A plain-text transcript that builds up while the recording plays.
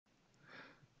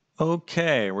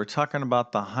Okay, we're talking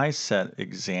about the HISET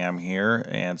exam here,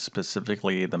 and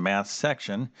specifically the math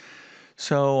section.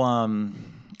 So,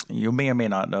 you may or may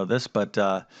not know this, but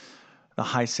the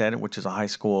HISET, which is a high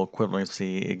school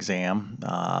equivalency exam,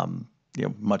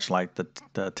 much like the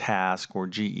TASC or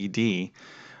GED,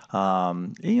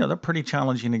 they're pretty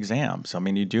challenging exams. I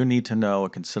mean, you do need to know a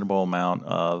considerable amount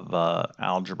of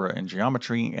algebra and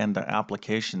geometry and the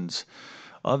applications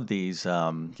of these,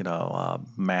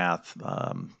 math.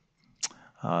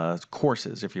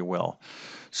 Courses, if you will.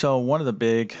 So one of the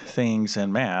big things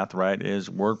in math, right, is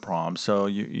word problems. So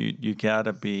you got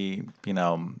to be,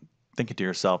 thinking to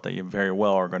yourself that you very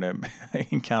well are going to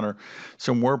encounter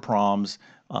some word problems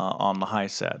on the high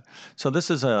set. So this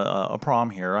is a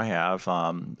problem here I have.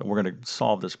 We're going to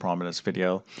solve this problem in this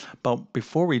video. But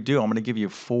before we do, I'm going to give you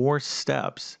 4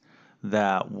 steps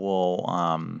that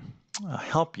will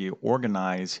help you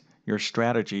organize your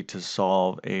strategy to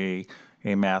solve a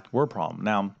math word problem.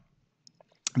 Now,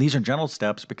 these are general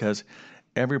steps because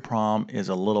every problem is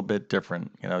a little bit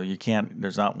different. You can't,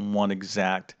 there's not one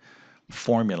exact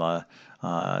formula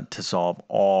to solve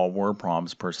all word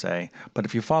problems per se. But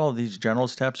if you follow these general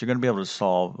steps, you're going to be able to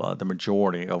solve the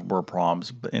majority of word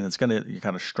problems, and it's going to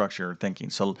kind of structure your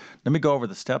thinking. So let me go over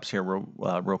the steps here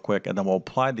real quick, and then we'll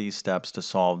apply these steps to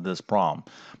solve this problem.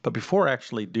 But before I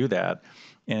actually do that,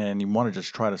 and you want to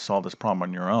just try to solve this problem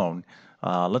on your own,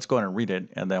 let's go ahead and read it,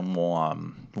 and then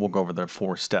we'll go over the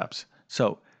 4 steps.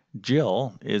 So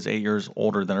Jill is 8 years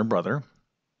older than her brother.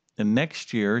 And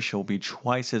next year, she'll be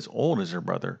twice as old as her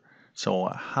brother. So,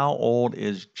 how old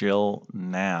is Jill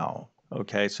now?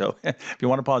 Okay, so if you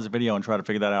want to pause the video and try to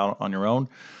figure that out on your own,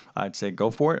 I'd say go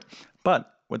for it.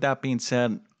 But with that being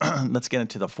said, let's get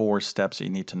into the 4 steps that you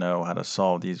need to know how to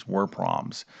solve these word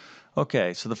problems.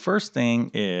 Okay, so the first thing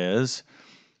is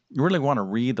you really want to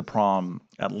read the problem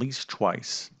at least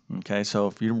twice. Okay, so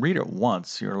if you read it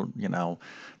once,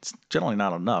 it's generally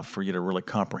not enough for you to really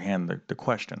comprehend the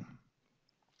question.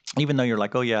 Even though you're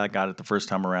like, oh yeah, I got it the first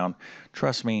time around,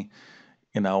 trust me,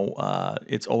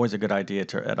 it's always a good idea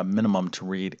to, at a minimum, to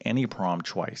read any problem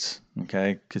twice,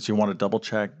 okay? Because you want to double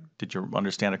check, did you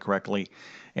understand it correctly?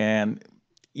 And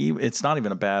it's not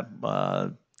even a bad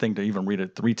thing to even read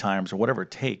it 3 times or whatever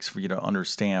it takes for you to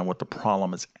understand what the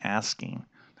problem is asking.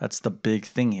 That's the big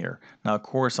thing here. Now, of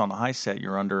course, on the high set,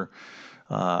 you're under,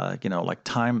 like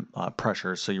time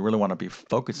pressure, so you really want to be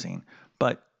focusing.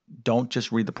 But don't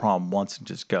just read the problem once and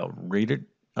just go. Read it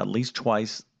at least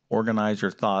twice, organize your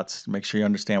thoughts, make sure you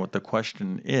understand what the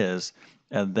question is,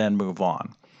 and then move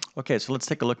on. Okay, so let's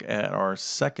take a look at our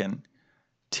second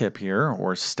tip here,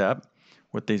 or step,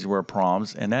 with these word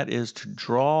problems, and that is to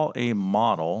draw a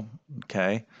model,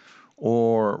 okay,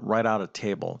 or write out a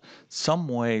table. Some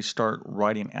way, start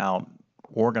writing out,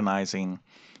 organizing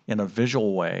in a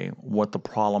visual way what the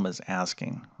problem is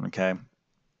asking, okay?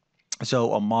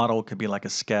 So a model could be like a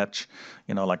sketch,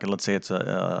 like let's say it's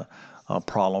a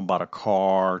problem about a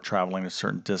car traveling a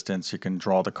certain distance. You can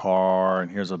draw the car,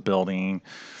 and here's a building,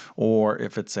 or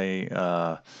if it's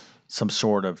a some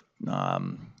sort of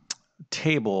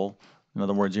table. In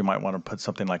other words, you might want to put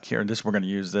something like here. We're going to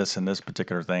use this in this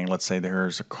particular thing. Let's say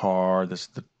there's a car, this is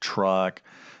the truck,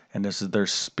 and this is their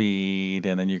speed,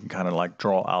 and then you can kind of like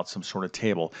draw out some sort of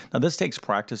table. Now this takes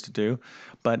practice to do,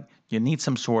 but you need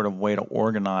some sort of way to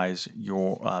organize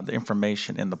your the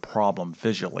information in the problem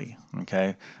visually.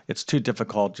 Okay, it's too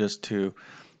difficult just to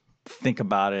think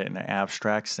about it in an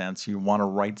abstract sense. You want to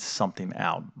write something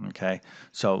out. Okay,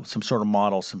 so some sort of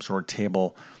model, some sort of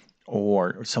table,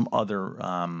 or some other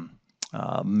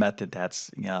method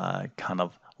that's kind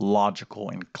of logical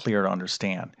and clear to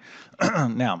understand.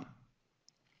 Now,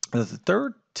 the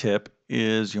third tip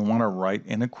is you want to write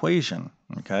an equation,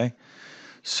 okay?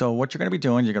 So what you're going to be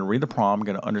doing, you're going to read the problem,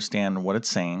 you're going to understand what it's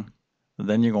saying,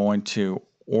 then you're going to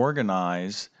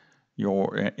organize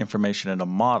your information in a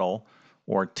model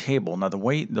or a table. Now, the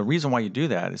reason why you do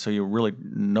that is so you really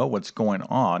know what's going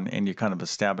on and you kind of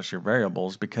establish your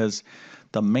variables, because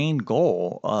the main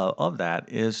goal of that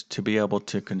is to be able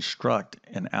to construct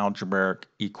an algebraic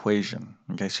equation.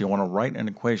 Okay, so you want to write an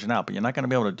equation out, but you're not going to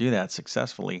be able to do that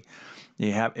successfully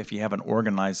if you haven't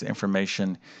organized the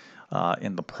information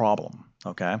in the problem.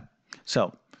 Okay,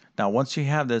 so now once you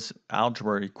have this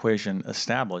algebra equation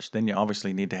established, then you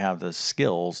obviously need to have the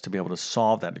skills to be able to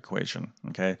solve that equation.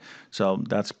 Okay, so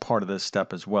that's part of this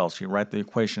step as well. So you write the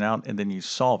equation out and then you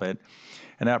solve it,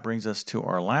 and that brings us to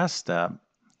our last step,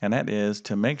 and that is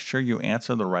to make sure you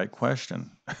answer the right question.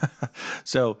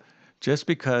 So just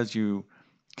because you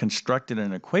constructed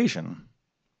an equation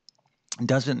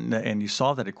doesn't, and you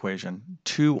solve that equation,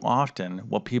 too often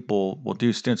what people will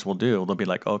do, students will do, they'll be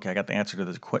like, okay, I got the answer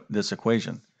to this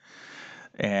equation.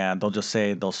 and they'll just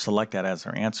say they'll select that as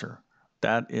their answer.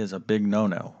 That is a big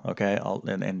no-no, okay?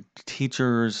 And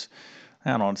teachers,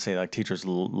 I don't want to say like teachers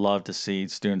love to see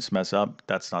students mess up.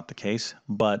 That's not the case,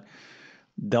 but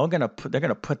they're gonna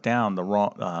put down the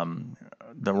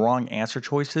wrong answer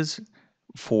choices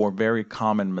for very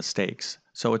common mistakes.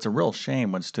 So it's a real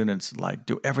shame when students like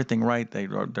do everything right. They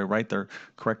write their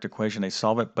correct equation, they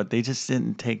solve it, but they just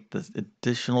didn't take the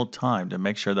additional time to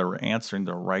make sure they were answering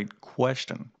the right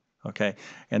question. Okay,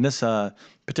 and this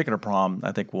particular problem,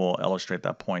 I think, will illustrate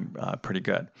that point pretty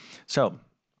good. So,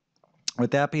 with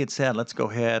that being said, let's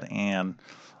go ahead and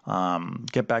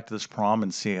get back to this problem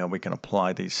and see how we can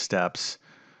apply these steps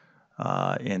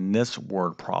in this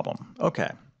word problem.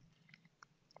 Okay,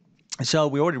 so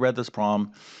we already read this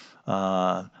problem.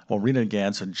 We'll read it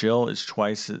again. So Jill is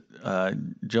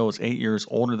 8 years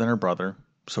older than her brother.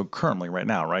 So currently, right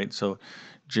now, right? So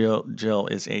Jill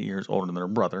is 8 years older than her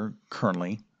brother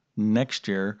currently. Next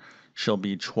year, she'll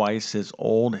be twice as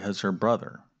old as her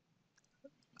brother.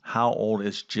 How old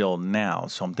is Jill now?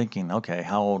 So I'm thinking, okay,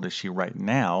 how old is she right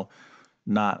now?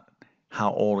 Not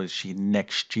how old is she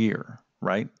next year,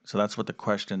 right? So that's what the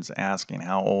question's asking.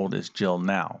 How old is Jill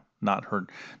now? Not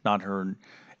her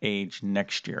age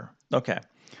next year. Okay,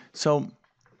 so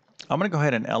I'm going to go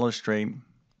ahead and illustrate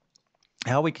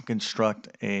how we can construct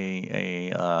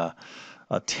a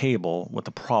table with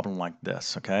a problem like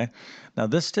this. Okay, now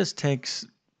this just takes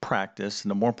practice,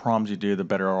 and the more problems you do, the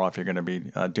better off you're going to be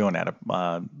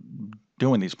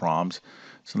doing these problems.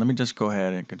 So let me just go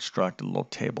ahead and construct a little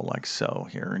table like so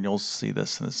here, and you'll see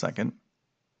this in a second.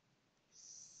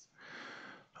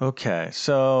 Okay,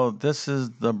 so this is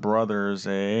the brother's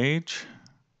age,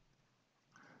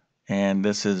 and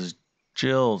this is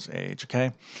Jill's age,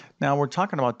 okay? Now we're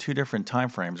talking about two different time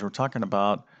frames. We're talking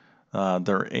about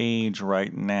their age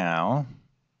right now,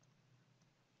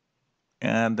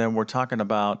 and then we're talking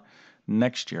about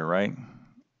next year, right?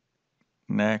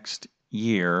 Next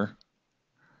year.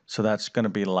 So that's going to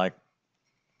be like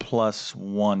plus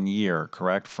 1 year,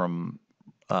 correct? From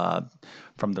their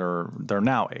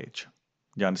now age.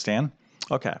 You understand?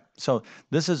 Okay, so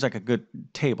this is like a good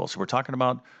table. So we're talking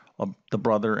about the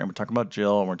brother, and we're talking about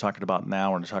Jill, and we're talking about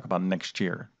now, and we're talking about next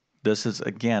year. This is,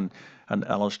 again, an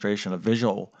illustration, a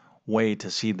visual way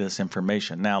to see this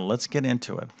information. Now, let's get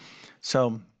into it.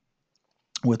 So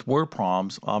with word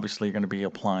problems, obviously, you're going to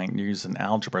be using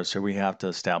algebra, so we have to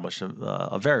establish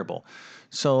a variable.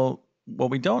 So what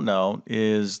we don't know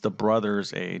is the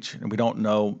brother's age, and we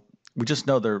just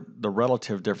know the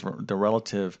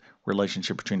relative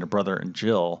relationship between the brother and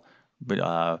Jill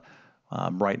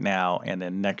right now and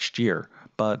then next year.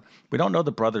 But we don't know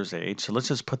the brother's age, so let's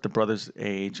just put the brother's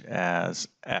age as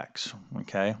X,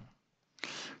 okay?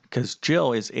 Because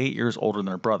Jill is 8 years older than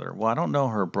her brother. Well, I don't know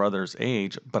her brother's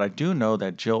age, but I do know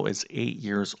that Jill is 8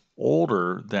 years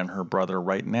older than her brother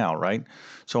right now, right?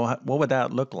 So what would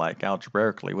that look like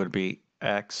algebraically? Would it be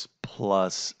X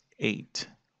plus 8,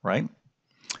 right?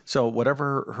 So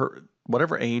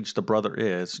whatever age the brother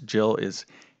is, Jill is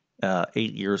 8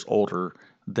 years older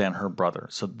than her brother.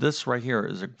 So this right here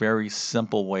is a very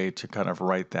simple way to kind of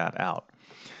write that out.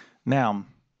 Now,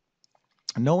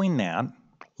 knowing that,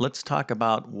 let's talk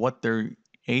about what their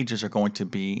ages are going to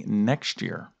be next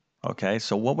year. Okay,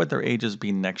 so what would their ages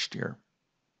be next year?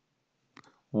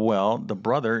 Well, the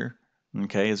brother,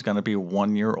 okay, is going to be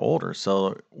 1 year older.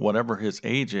 So whatever his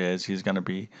age is, he's going to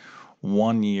be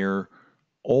 1 year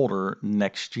older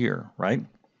next year, right?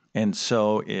 And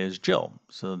so is Jill.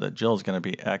 So that Jill is going to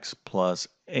be X plus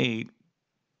 8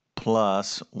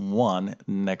 plus 1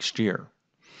 next year.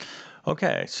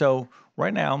 Okay, so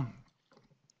right now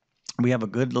we have a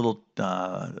good little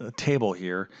table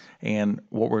here, and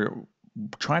what we're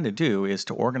trying to do is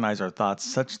to organize our thoughts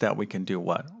such that we can do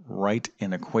what? Write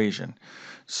an equation.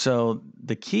 So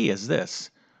the key is this.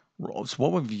 So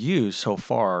what we've used so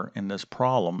far in this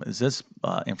problem is this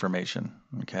information,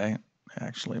 okay?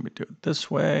 Actually, let me do it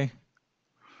this way.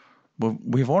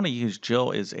 We've only used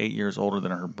Jill is 8 years older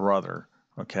than her brother,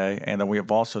 okay? And then we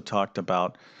have also talked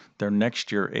about their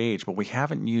next year age, but we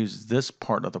haven't used this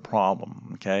part of the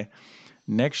problem, okay?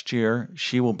 Next year,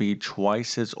 she will be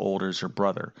twice as old as her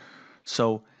brother.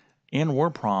 So in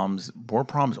word problems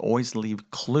always leave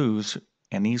clues,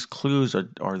 and these clues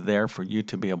are there for you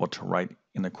to be able to write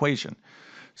an equation.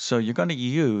 So you're going to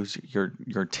use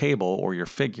your table or your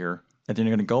figure, and then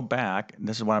you're going to go back, and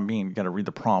this is what I mean, you got to read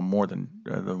the problem more than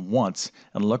once,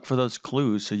 and look for those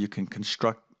clues so you can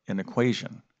construct an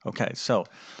equation. Okay, so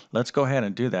let's go ahead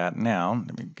and do that now.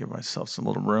 Let me give myself some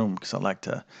little room because I like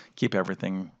to keep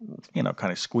everything,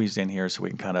 kind of squeezed in here so we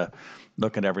can kind of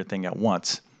look at everything at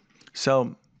once.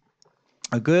 So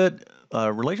a good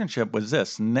relationship was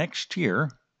this. Next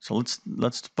year, so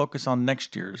let's focus on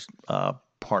next year's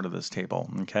part of this table,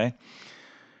 okay?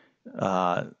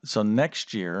 So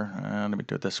next year, let me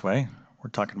do it this way. We're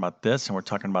talking about this and we're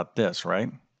talking about this,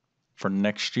 right? For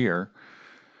next year.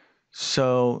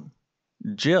 So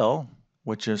Jill,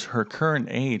 which is her current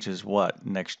age, is what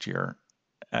next year?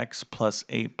 X plus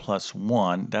 8 plus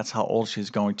 1. That's how old she's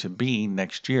going to be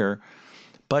next year.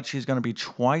 But she's going to be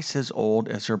twice as old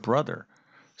as her brother.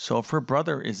 So if her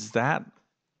brother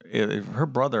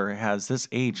has this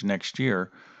age next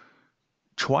year,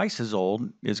 twice as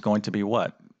old is going to be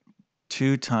what?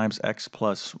 2 times x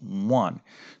plus 1.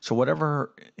 So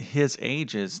whatever his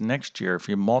age is next year, if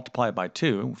you multiply it by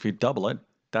 2, if you double it,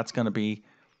 that's going to be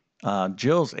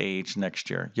Jill's age next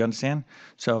year. You understand?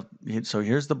 So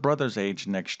here's the brother's age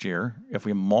next year. If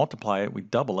we multiply it, we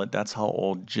double it. That's how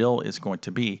old Jill is going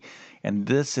to be. And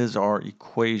this is our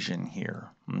equation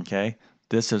here. Okay?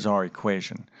 This is our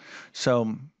equation.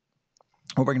 So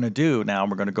what we're going to do now,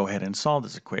 we're going to go ahead and solve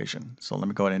this equation. So let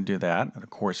me go ahead and do that. And of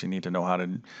course, you need to know how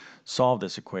to solve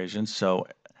this equation. So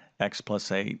x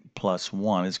plus 8 plus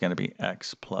 1 is going to be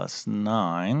x plus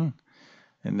 9.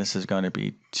 And this is going to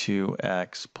be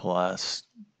 2x plus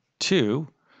 2.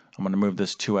 I'm going to move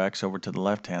this 2x over to the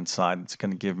left-hand side. It's going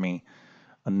to give me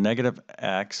a negative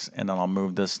x, and then I'll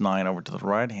move this 9 over to the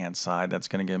right-hand side. That's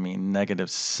going to give me negative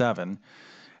 7.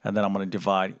 And then I'm going to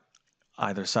divide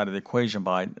either side of the equation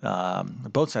by,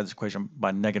 both sides of the equation by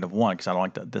negative 1, because I don't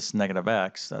like this negative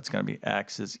x. That's going to be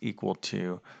x is equal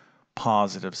to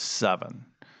positive 7.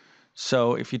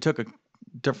 So if you took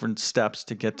different steps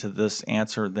to get to this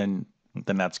answer, then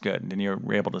that's good. Then you're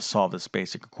able to solve this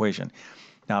basic equation.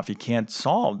 Now, if you're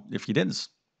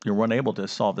unable to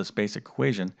solve this basic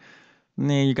equation,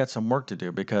 then you got some work to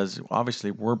do, because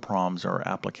obviously word problems are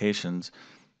applications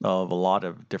of a lot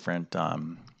of different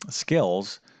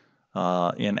skills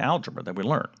in algebra that we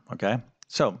learn, okay?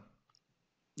 So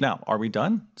now, are we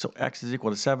done? So x is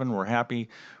equal to 7. We're happy.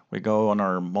 We go on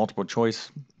our multiple choice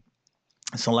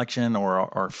selection or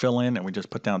our fill-in, and we just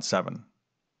put down 7.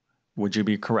 Would you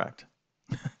be correct?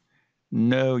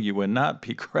 No, you would not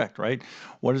be correct, right?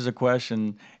 What is the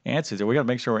question answered? We got to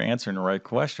make sure we're answering the right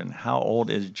question. How old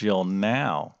is Jill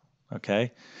now?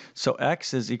 Okay, so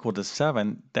x is equal to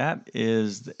 7. That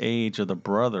is the age of the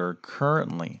brother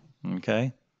currently,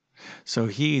 okay? So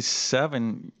he's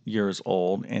 7 years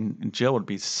old, and Jill would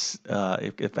be,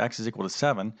 if x is equal to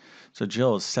 7, so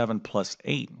Jill is 7 plus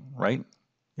 8, right?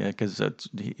 Yeah, because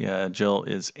Jill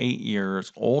is 8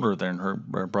 years older than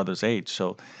her brother's age,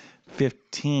 so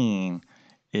 15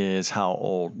 is how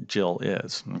old Jill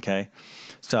is, okay?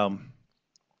 So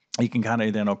you can kind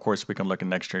of then, of course, we can look at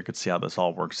next year, you can see how this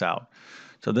all works out.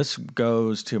 So this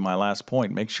goes to my last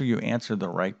point. Make sure you answer the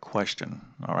right question,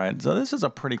 all right? So this is a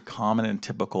pretty common and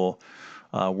typical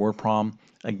word problem.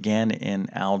 Again, in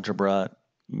algebra,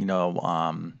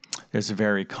 there's a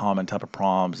very common type of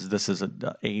problems. This is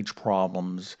age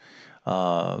problems,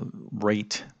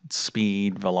 rate,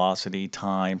 speed, velocity,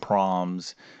 time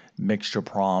problems, mixture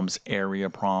problems, area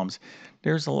problems.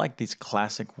 There's like these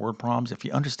classic word problems. If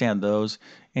you understand those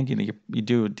and you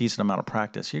do a decent amount of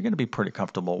practice, you're going to be pretty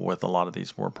comfortable with a lot of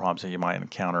these word problems that you might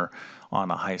encounter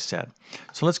on a HISET.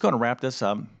 So let's go and wrap this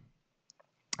up.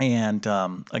 And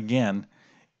again,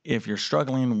 if you're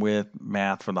struggling with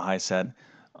math for the HISET,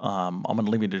 I'm going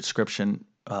to leave you the description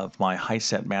of my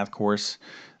HISET math course.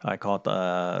 I call it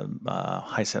the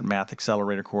HISET Math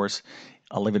Accelerator course.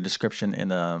 I'll leave a description in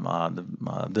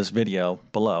this video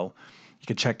below. You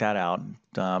can check that out.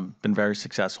 Been very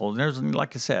successful. There's,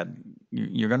 like I said,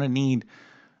 you're going to need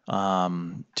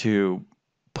to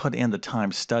put in the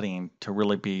time studying to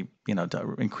really be,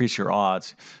 to increase your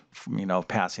odds,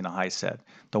 passing a HISET.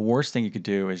 The worst thing you could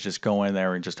do is just go in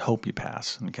there and just hope you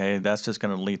pass. Okay, that's just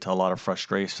going to lead to a lot of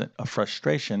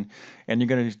frustration, and you're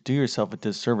going to do yourself a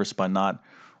disservice by not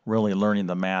really learning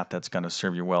the math that's going to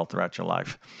serve you well throughout your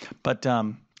life. But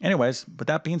anyways, with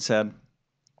that being said,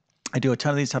 I do a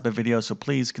ton of these type of videos, so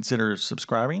please consider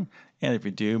subscribing. And if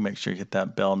you do, make sure you hit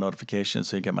that bell notification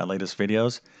so you get my latest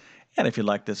videos. And if you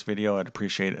like this video, I'd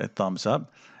appreciate a thumbs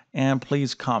up. And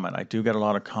please comment. I do get a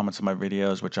lot of comments on my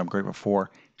videos, which I'm grateful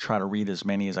for. Try to read as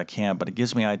many as I can, but it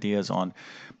gives me ideas on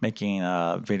making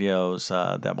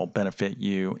videos that will benefit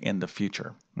you in the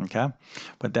future. Okay?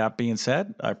 With that being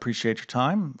said, I appreciate your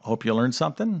time. Hope you learned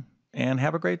something, and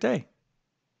have a great day.